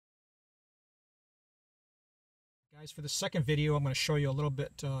Guys, for the second video, I'm going to show you a little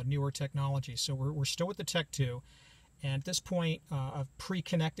bit newer technology. So we're still with the Tech2, and at this point, I've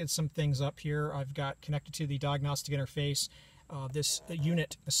pre-connected some things up here. I've got connected to the diagnostic interface this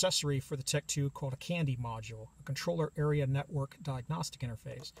unit accessory for the Tech2 called a CANDI module, a controller area network diagnostic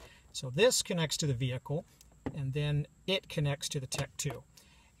interface. So this connects to the vehicle, and then it connects to the Tech2.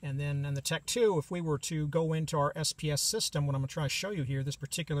 And then in the Tech2, if we were to go into our SPS system, what I'm going to try to show you here, this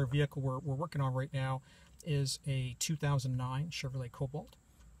particular vehicle we're working on right now is a 2009 Chevrolet Cobalt.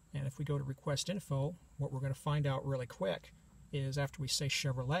 And if we go to request info, what we're going to find out really quick is after we say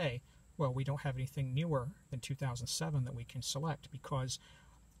Chevrolet, well, we don't have anything newer than 2007 that we can select, because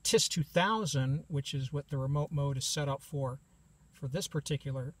TIS2000, which is what the remote mode is set up for this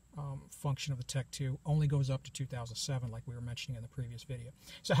particular function of the Tech2, only goes up to 2007, like we were mentioning in the previous video.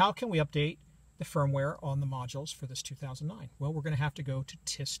 So how can we update the firmware on the modules for this 2009? Well, we're going to have to go to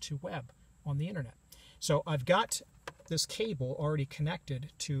TIS2Web on the internet. So I've got this cable already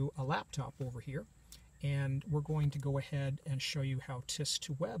connected to a laptop over here, and we're going to go ahead and show you how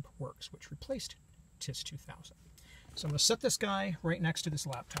TIS2Web works, which replaced TIS2000. So I'm going to set this guy right next to this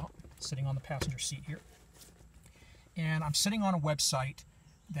laptop, sitting on the passenger seat here. And I'm sitting on a website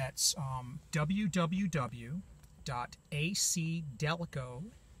that's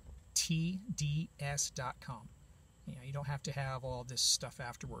www.acdelcotds.com. You don't have to have all this stuff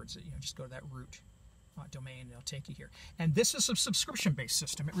afterwards. Just go to that root domain and it'll take you here. And this is a subscription-based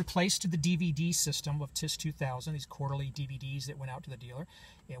system. It replaced the DVD system of TIS2000, these quarterly DVDs that went out to the dealer,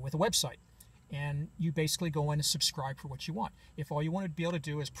 with a website. And you basically go in and subscribe for what you want. If all you want to be able to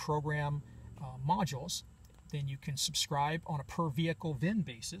do is program modules, then you can subscribe on a per vehicle VIN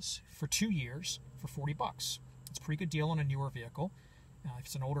basis for 2 years for $40. It's a pretty good deal on a newer vehicle. If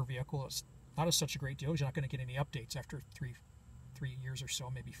it's an older vehicle, it's not such a great deal. You're not going to get any updates after three years or so,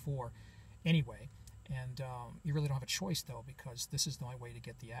 maybe 4 anyway. And you really don't have a choice, though, because this is the only way to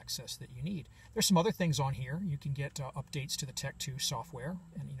get the access that you need. There's some other things on here. You can get updates to the Tech2 software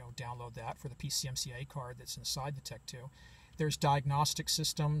and download that for the PCMCIA card that's inside the Tech2. There's diagnostic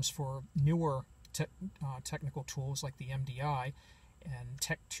systems for newer technical tools like the MDI and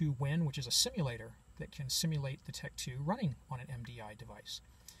Tech2 Win, which is a simulator that can simulate the Tech2 running on an MDI device.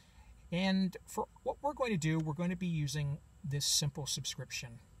 And for what we're going to do, we're going to be using this simple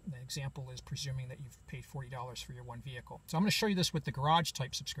subscription. The example is presuming that you've paid $40 for your one vehicle. So I'm going to show you this with the garage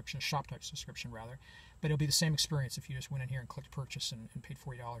type subscription, shop type subscription rather, but it'll be the same experience if you just went in here and clicked purchase and paid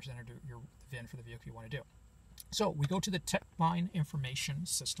 $40 and entered your VIN for the vehicle you want to do. So we go to the Techline Information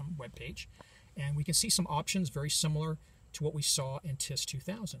System webpage, and we can see some options very similar to what we saw in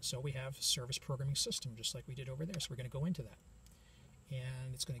TIS2000. So we have a service programming system, just like we did over there. So we're going to go into that.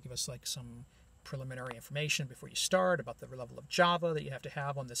 And it's going to give us like some preliminary information before you start about the level of Java that you have to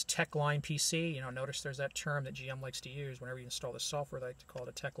have on this Techline PC. Notice there's that term that GM likes to use whenever you install this software. They like to call it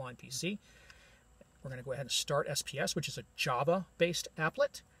a Techline PC. We're going to go ahead and start SPS, which is a Java-based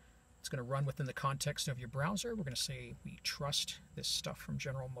applet. It's going to run within the context of your browser. We're going to say we trust this stuff from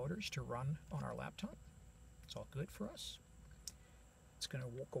General Motors to run on our laptop. It's all good for us. It's going to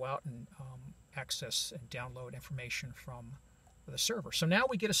go out and access and download information from the server. So now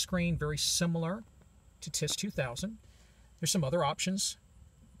we get a screen very similar to TIS2000. There's some other options.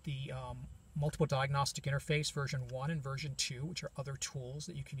 The Multiple Diagnostic Interface version 1 and version 2, which are other tools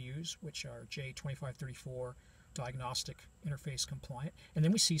that you can use, which are J2534 diagnostic interface compliant. And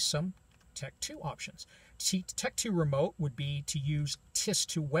then we see some Tech2 options. Tech2 remote would be to use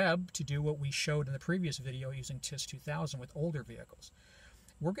TIS2Web to do what we showed in the previous video using TIS2000 with older vehicles.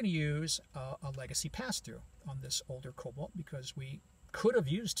 We're going to use a legacy pass-through on this older Cobalt because we could have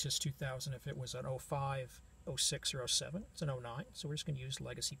used TIS2000 if it was an 05, 06, or 07. It's an 09, so we're just going to use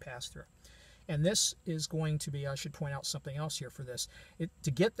legacy pass-through. And this is going to be, I should point out something else here for this. To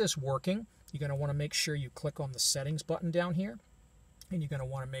get this working, you're going to want to make sure you click on the settings button down here, and you're going to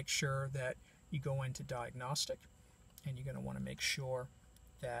want to make sure that you go into diagnostic, and you're going to want to make sure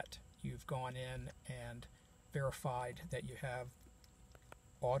that you've gone in and verified that you have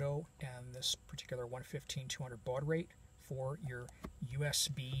auto and this particular 115/200 baud rate for your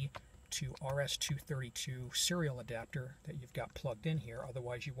USB to RS-232 serial adapter that you've got plugged in here.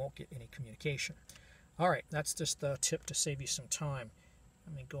 Otherwise, you won't get any communication. All right, that's just the tip to save you some time.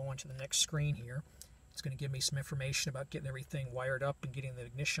 Let me go on to the next screen here. It's going to give me some information about getting everything wired up and getting the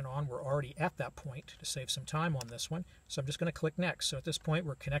ignition on. We're already at that point to save some time on this one. So I'm just going to click next. So at this point,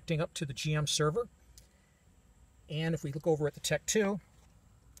 we're connecting up to the GM server. And if we look over at the Tech2,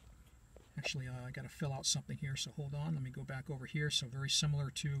 actually, I got to fill out something here, so hold on. Let me go back over here. So very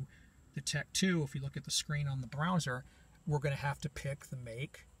similar to the Tech2, if you look at the screen on the browser, we're going to have to pick the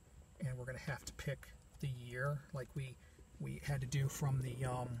make, and we're going to have to pick the year like we had to do from the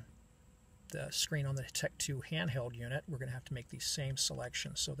screen on the Tech2 handheld unit. We're going to have to make these same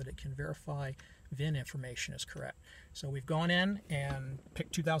selections so that it can verify VIN information is correct. So we've gone in and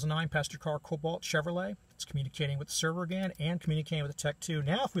picked 2009 passenger car Cobalt Chevrolet. It's communicating with the server again and communicating with the Tech2.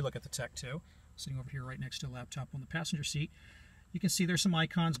 Now if we look at the Tech2, sitting over here right next to a laptop on the passenger seat, you can see there's some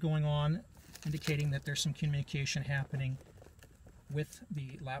icons going on indicating that there's some communication happening with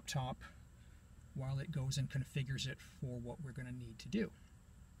the laptop while it goes and configures it for what we're going to need to do.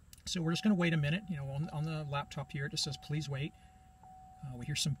 So we're just going to wait a minute. You know, on the laptop here it just says please wait. We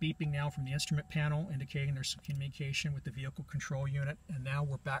hear some beeping now from the instrument panel indicating there's some communication with the vehicle control unit, and now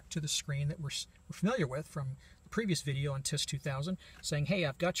we're back to the screen that we're familiar with from the previous video on TIS2000 saying, hey,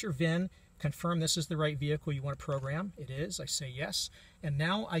 I've got your VIN, confirm this is the right vehicle you want to program. It is. I say yes, and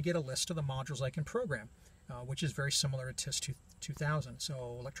now I get a list of the modules I can program, which is very similar to TIS2000.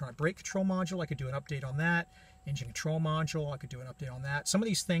 So electronic brake control module, I could do an update on that. Engine control module, I could do an update on that. Some of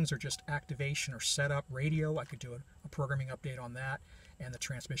these things are just activation or setup. Radio, I could do a programming update on that, and the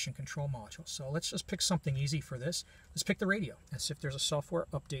transmission control module. So let's just pick something easy for this. Let's pick the radio and see if there's a software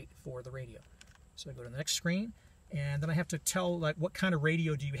update for the radio. So I go to the next screen, and then I have to tell like what kind of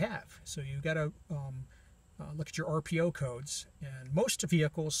radio do you have. So you've got to look at your RPO codes, and most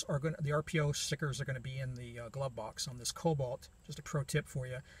vehicles are going. The RPO stickers are going to be in the glove box on this Cobalt. Just a pro tip for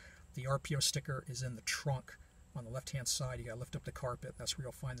you: the RPO sticker is in the trunk. On the left-hand side, you got to lift up the carpet. That's where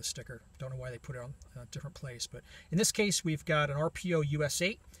you'll find the sticker. Don't know why they put it on a different place, but in this case, we've got an RPO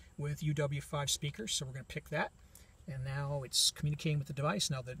US8 with UW5 speakers, so we're going to pick that. And now it's communicating with the device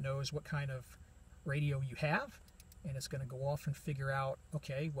now that it knows what kind of radio you have, and it's going to go off and figure out,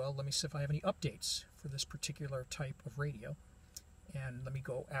 okay, well, let me see if I have any updates for this particular type of radio. And let me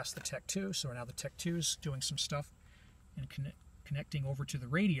go ask the Tech2. So now the Tech2 is doing some stuff and connecting over to the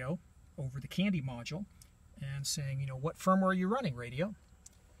radio over the Candy module, and saying, you know, what firmware are you running, radio?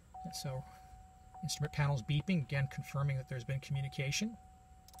 And so instrument panel's beeping, again confirming that there's been communication.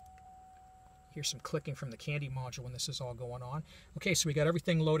 Here's some clicking from the Candy module when this is all going on. Okay, so we got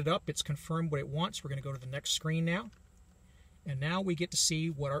everything loaded up. It's confirmed what it wants. We're going to go to the next screen now. And now we get to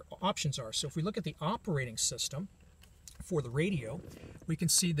see what our options are. So if we look at the operating system for the radio, we can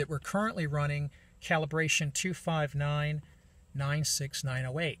see that we're currently running Calibration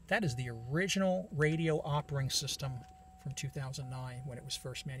 259.96908. That is the original radio operating system from 2009 when it was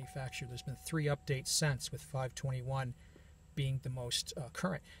first manufactured. There's been 3 updates since, with 521 being the most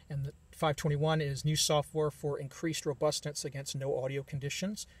current. And the 521 is new software for increased robustness against no audio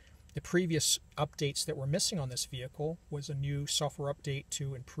conditions. The previous updates that were missing on this vehicle was a new software update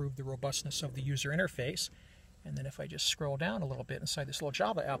to improve the robustness of the user interface. And then if I just scroll down a little bit inside this little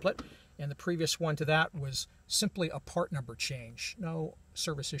Java applet, and the previous one to that was simply a part number change. No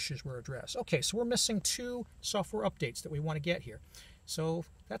service issues were addressed. Okay, so we're missing 2 software updates that we want to get here. So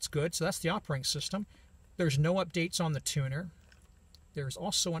that's good. So that's the operating system. There's no updates on the tuner. There's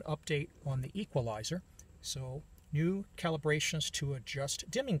also an update on the equalizer. So new calibrations to adjust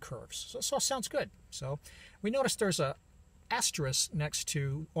dimming curves. So this all sounds good. So we notice there's a asterisk next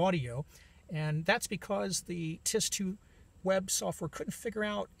to audio, and that's because the TIS2Web software couldn't figure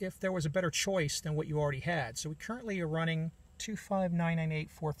out if there was a better choice than what you already had. So we currently are running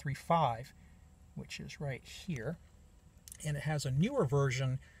 25998.435, which is right here. And it has a newer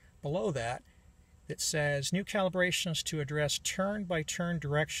version below that that says new calibrations to address turn-by-turn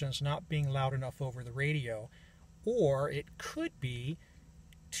directions not being loud enough over the radio. Or it could be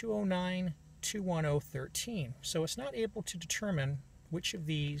 209.210.13. So it's not able to determine which of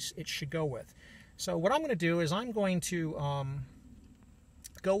these it should go with. So what I'm going to do is I'm going to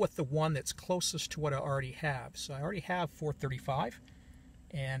go with the one that's closest to what I already have. So I already have 435,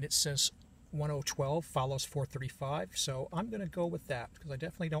 and it says 1012 follows 435. So I'm going to go with that because I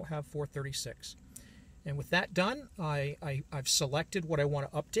definitely don't have 436. And with that done, I've selected what I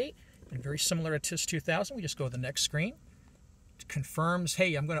want to update. And very similar to TIS2000, we just go to the next screen. It confirms,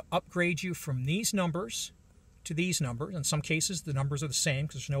 hey, I'm going to upgrade you from these numbers to these numbers. In some cases, the numbers are the same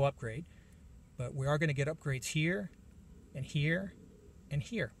because there's no upgrade. But we are going to get upgrades here, and here, and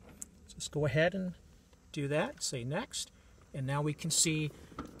here. So let's go ahead and do that. Say next. And now we can see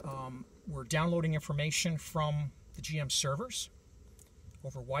we're downloading information from the GM servers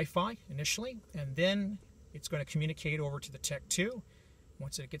over Wi-Fi initially. And then it's going to communicate over to the Tech2.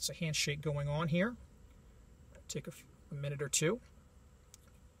 Once it gets a handshake going on here, take a minute or two.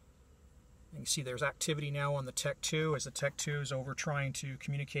 You can see there's activity now on the Tech2 as the Tech2 is over trying to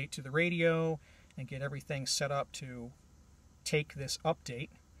communicate to the radio and get everything set up to take this update.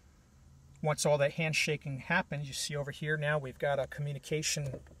 Once all that handshaking happens, you see over here now we've got a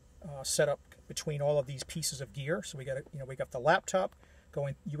communication set up between all of these pieces of gear. So we got we got the laptop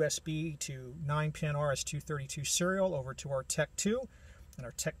going USB to 9-pin RS-232 serial over to our Tech2, and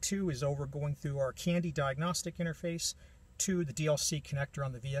our Tech2 is over going through our Candy diagnostic interface to the DLC connector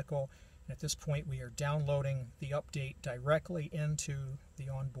on the vehicle. And at this point, we are downloading the update directly into the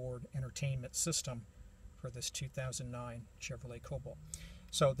onboard entertainment system for this 2009 Chevrolet Cobalt.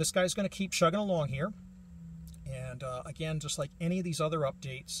 So this guy's going to keep chugging along here. And again, just like any of these other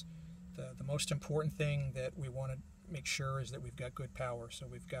updates, the most important thing that we want to make sure is that we've got good power. So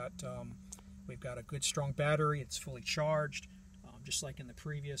we've got a good strong battery. It's fully charged. Just like in the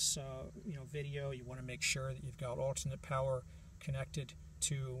previous video, you want to make sure that you've got alternate power connected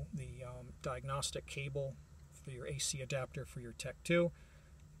to the diagnostic cable for your AC adapter for your Tech2,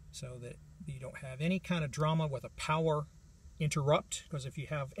 so that you don't have any kind of drama with a power interrupt. Because if you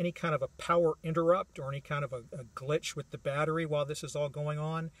have any kind of a power interrupt or any kind of a glitch with the battery while this is all going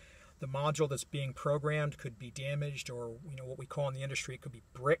on, the module that's being programmed could be damaged, or what we call in the industry, it could be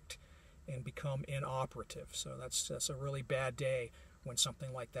bricked and become inoperative. So that's a really bad day when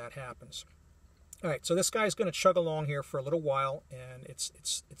something like that happens. All right, so this guy's going to chug along here for a little while, and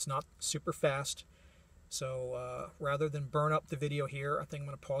it's not super fast. So rather than burn up the video here, I think I'm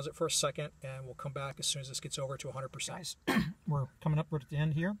going to pause it for a second, and we'll come back as soon as this gets over to 100%. Guys, we're coming up right at the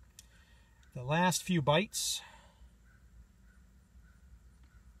end here. The last few bytes.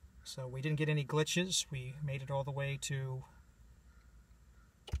 So we didn't get any glitches. We made it all the way to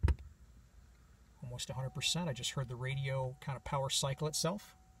almost 100%. I just heard the radio kind of power cycle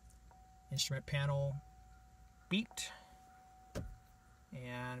itself. Instrument panel beeped.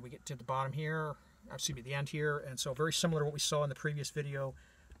 And we get to the bottom here, excuse me, the end here. And so very similar to what we saw in the previous video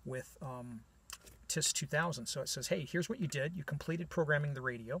with TIS2000. So it says, hey, here's what you did. You completed programming the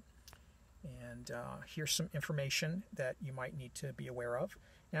radio. And here's some information that you might need to be aware of.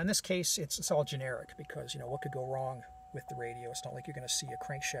 Now in this case, it's all generic, because what could go wrong with the radio? It's not like you're going to see a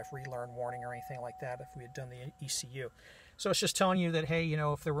crankshaft relearn warning or anything like that if we had done the ECU. So it's just telling you that, hey,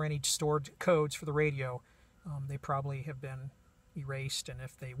 if there were any stored codes for the radio, they probably have been erased, and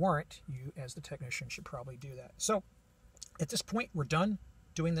if they weren't, you as the technician should probably do that. So at this point, we're done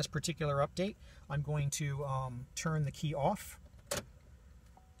doing this particular update. I'm going to turn the key off. I'm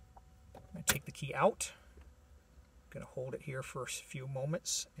going to take the key out. I'm going to hold it here for a few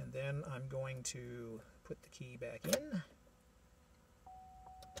moments, and then I'm going to put the key back in.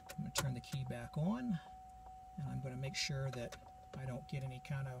 I'm going to turn the key back on, and I'm going to make sure that I don't get any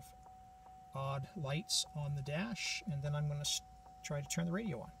kind of odd lights on the dash, and then I'm going to try to turn the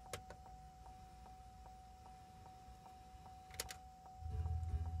radio on.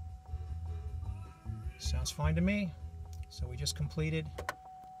 Sounds fine to me. So we just completed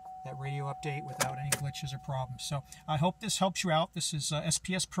that radio update without any glitches or problems. So I hope this helps you out. This is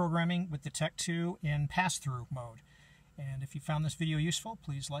SPS programming with the Tech2 in pass-through mode. And if you found this video useful,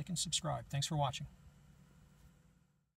 please like and subscribe. Thanks for watching.